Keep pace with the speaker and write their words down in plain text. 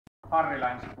Harri,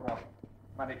 Länsipuro,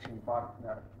 managing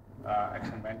partner,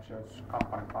 Action Ventures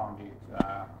company founded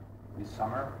this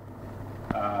summer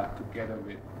together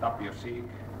with Tapio Sieg.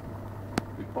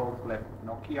 We both left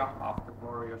Nokia after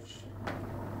glorious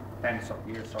tens of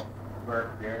years of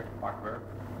work there, hard work,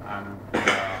 and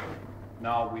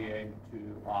now we aim to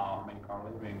make our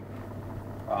living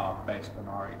based on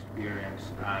our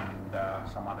experience and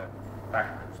some other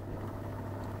factors.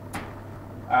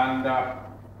 And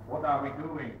what are we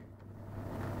doing?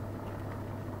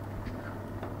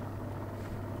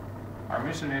 Our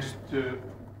mission is to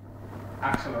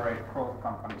accelerate growth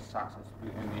companies' success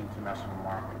in international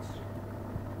markets.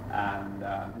 And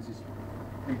this is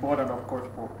important, of course,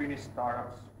 for Finnish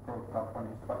startups, growth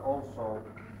companies, but also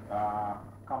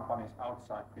companies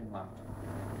outside Finland.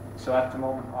 So at the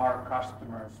moment, our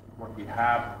customers, what we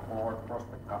have, or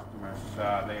prospect customers,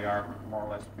 they are more or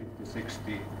less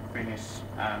 50-60 Finnish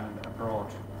and abroad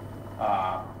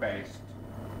based,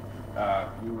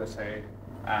 USA,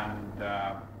 and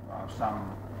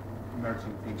some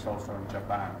emerging things also in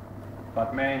Japan.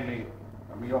 But mainly,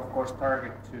 we of course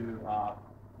target to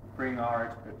bring our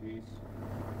expertise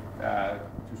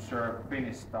to serve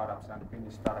Finnish startups and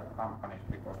Finnish startup companies,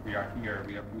 because we are here,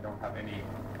 we don't have any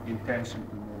intention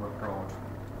to move abroad,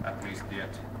 at least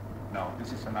yet. No,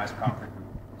 this is a nice country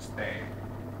to stay.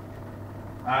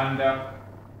 And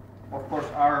of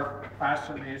course our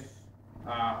passion is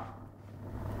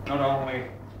not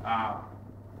only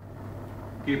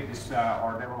keep this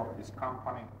or develop this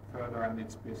company further and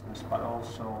its business, but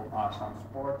also some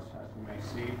sports, as you may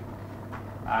see,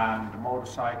 and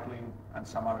motorcycling and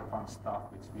some other fun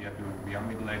stuff which we are doing. We are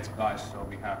middle-aged guys, so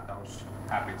we have those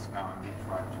habits now, and we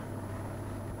try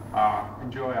to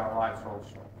enjoy our lives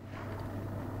also.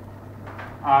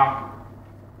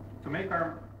 To make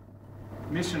our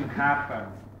mission happen,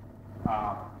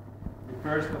 we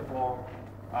first of all,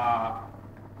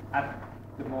 at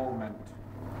the moment,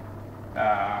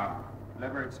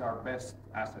 leverage our best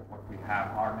asset, what we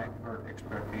have, our network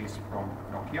expertise from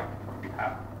Nokia, what we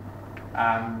have,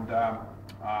 and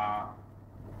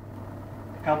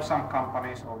help some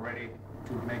companies already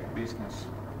to make business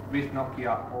with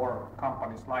Nokia or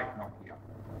companies like Nokia.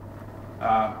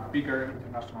 Bigger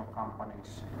international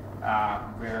companies,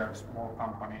 where small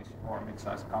companies or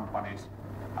mid-sized companies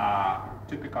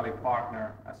typically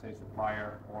partner as a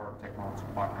supplier or technology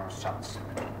partner as such.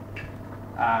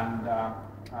 And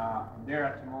there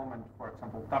at the moment, for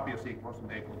example, Tapio Sieg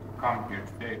wasn't able to come here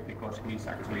today because he's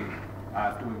actually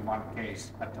doing one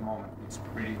case at the moment. It's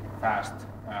pretty fast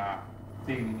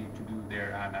thing you need to do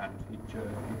there, and he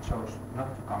chose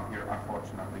not to come here,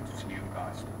 unfortunately, to see you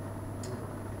guys.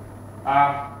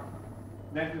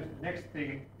 Then the next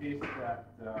thing is that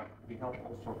we help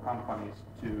also companies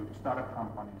startup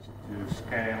companies to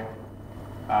scale,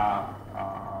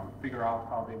 figure out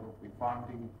how they will be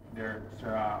funding their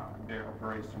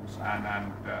operations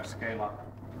and scale up,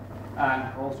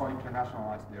 and also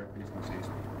internationalize their businesses.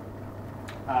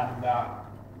 And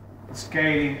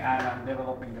scaling and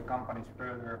developing the companies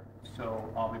further. So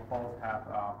we both have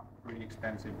pretty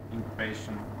extensive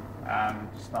incubation and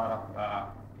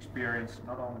startup experience,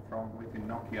 not only from within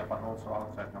Nokia but also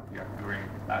outside Nokia during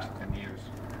the last 10 years.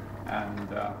 And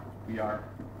we are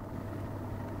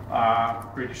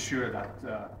pretty sure that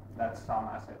that's some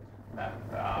asset that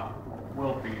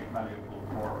will be valuable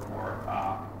for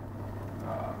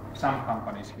some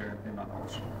companies here in Finland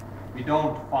also. We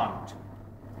don't fund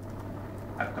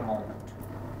at the moment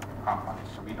companies,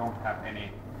 so we don't have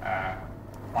any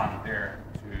fund there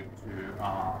to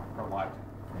provide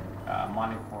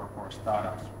money for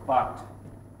startups, but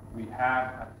we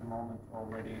have at the moment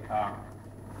already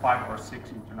 5 or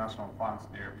 6 international funds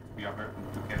there which we are working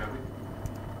together with.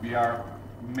 We are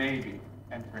maybe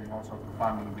entering also the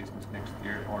funding business next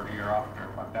year or the year after,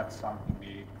 but that's something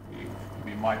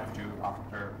we might do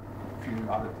after a few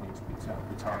other things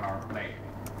which are on our plate.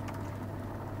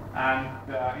 And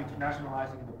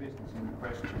internationalizing the business in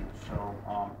question, so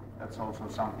that's also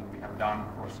something we have done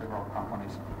for several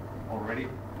companies already,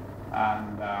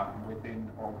 and within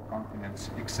all continents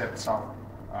except South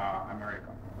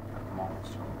America at the moment.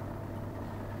 So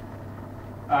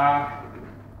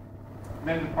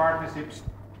then the partnerships,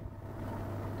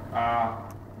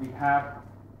 we have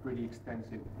pretty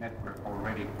extensive network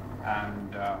already,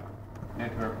 and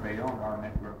network beyond our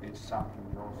network is something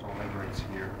we also leverage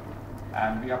here.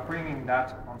 And we are bringing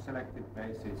that on selected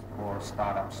basis for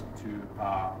startups to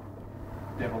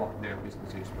develop their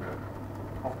businesses further.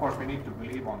 Of course, we need to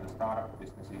believe on the startup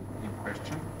business in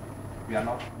question. We are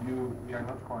not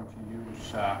going to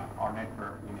use our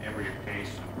network in every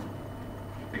occasion.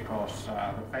 because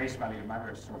the face value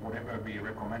matters. So whatever we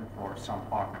recommend for some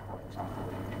partner, for example,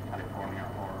 in California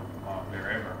or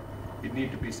wherever, it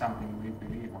needs to be something we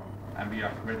believe on and we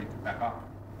are ready to back up.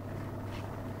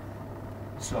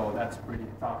 So that's pretty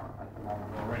tough at the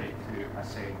moment already to, I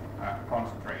say,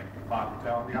 concentrate. But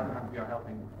on the other hand, we are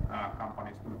helping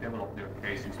companies to develop their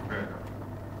cases further.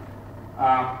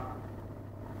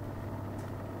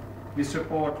 We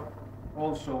support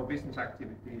also business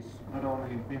activities, not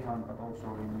only in Finland, but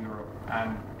also in Europe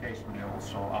and occasionally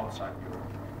also outside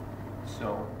Europe.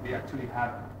 So we actually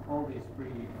have all these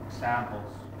three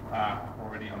examples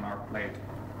already on our plate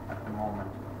at the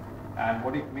moment. And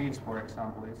what it means, for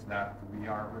example, is that we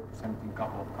are representing a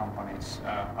couple of companies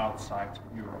outside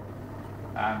Europe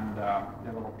and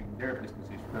developing their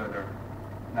businesses further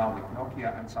now with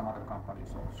Nokia and some other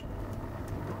companies also.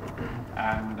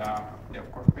 And they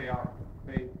of course pay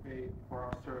for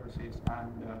our services,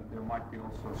 and there might be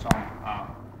also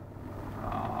some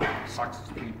success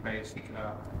fee based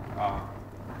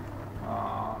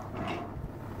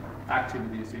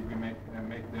activities if we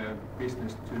make the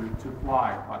business to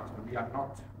fly, but we are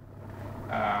not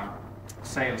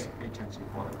sales agency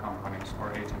for the companies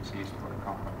or agencies for the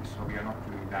companies, so we are not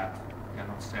doing that, we are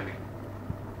not selling.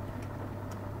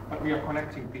 But we are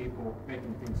connecting people,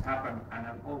 making things happen, and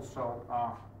then also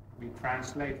we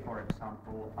translate, for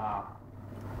example,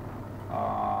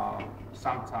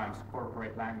 sometimes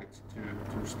corporate language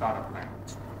to startup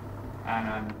language.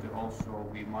 And also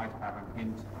we might have a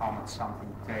hint how much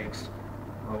something takes,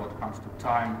 when it comes to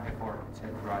time, effort, etc.,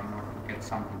 in order to get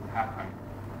something to happen,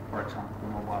 for example, a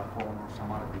mobile phone or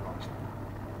some other device.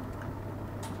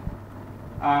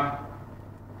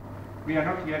 We are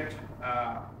not yet,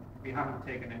 we haven't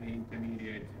taken any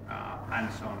intermediate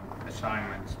hands-on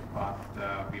assignments, but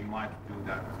we might do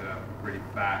that pretty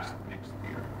fast next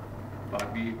year.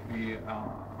 But we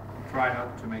try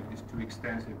not to make this too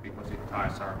extensive because it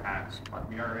ties our hands, but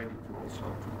we are ready to also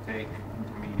to take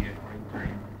intermediate or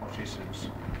interim positions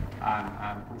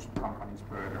and push the companies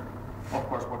further. Of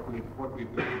course, what we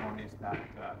believe on is that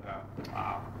the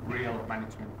real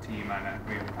management team and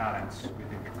real talents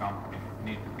within the company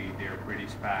need to be there pretty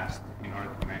fast in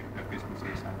order to make the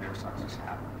businesses and their success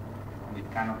happen. And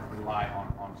it cannot rely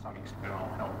on some external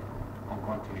help on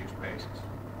continuous basis.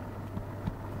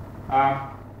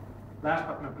 Last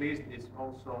but not least is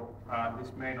also,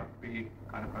 this may not be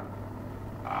kind of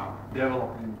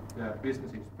developing the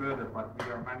businesses further, but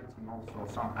we are managing also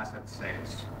some asset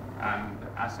sales. And the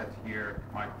asset here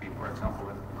might be, for example,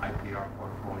 an IPR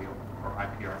portfolio or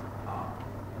IPR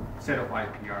set of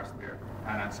IPRs there,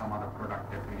 and then some other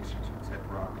product definitions, etc.,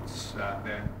 which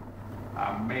then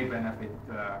may benefit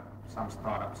some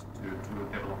startups to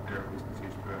develop their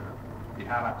businesses further. We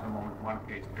have at the moment one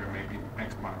case there, maybe the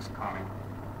next one is coming.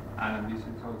 And this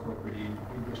is also a pretty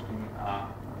interesting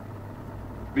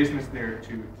business there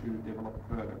to develop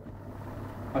further.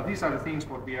 But these are the things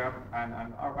what we are, and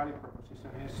our value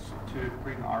proposition is to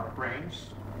bring our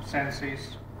brains,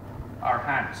 senses, our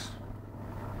hands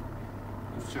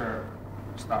to serve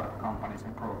startup companies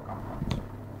and growth companies.